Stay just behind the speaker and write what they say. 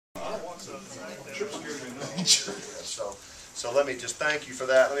So let me just thank you for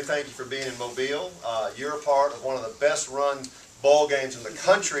that. Let me thank you for being in Mobile. You're a part of one of the best run ball games in the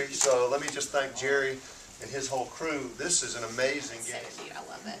country. So let me just thank Jerry and his whole crew. This is an amazing game. So cute. I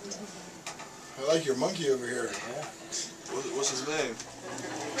love it. I like your monkey over here. Yeah. What's his name?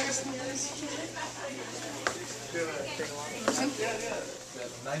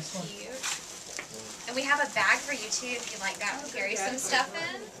 Nice one. Cute. And we have a bag for you too if you'd like that to carry some stuff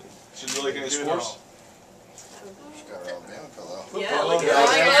in. Should you like any sports? She's got her Alabama pillow. Yeah, look Oh, you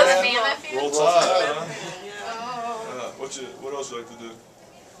Alabama fan? Roll Tide, huh? Oh. What else do you like to do?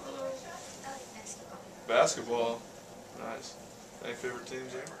 Basketball. Nice. Any favorite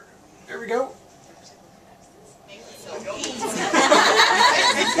teams there? Here we go. So easy.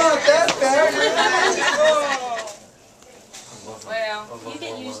 It's not that bad. Well, you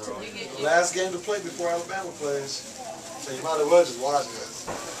get used to it. Last game to play before Alabama plays. So you might as well just watch this.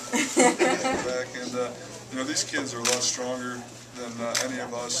 Back and you know, these kids are a lot stronger than any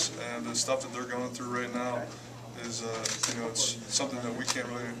of us, and the stuff that they're going through right now is you know, it's something that we can't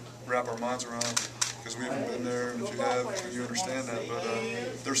really wrap our minds around because we haven't been there, and if you have, you understand that. But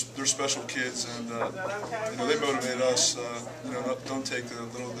they're special kids, and you know, they motivate us. You know, don't take the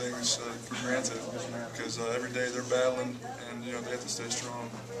little things for granted because every day they're battling, and you know, they have to stay strong.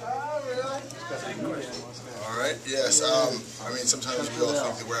 All right. Yes. I mean, sometimes we all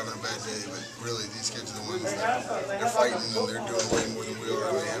think that we're having a bad day, but really, these kids are the ones that they're fighting and they're doing way more than we are,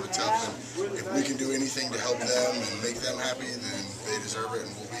 and they have it tough. And if we can do anything to help them and make them happy, then they deserve it, and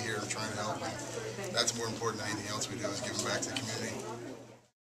we'll be here trying to help. And that's more important than anything else we do is give back to the community.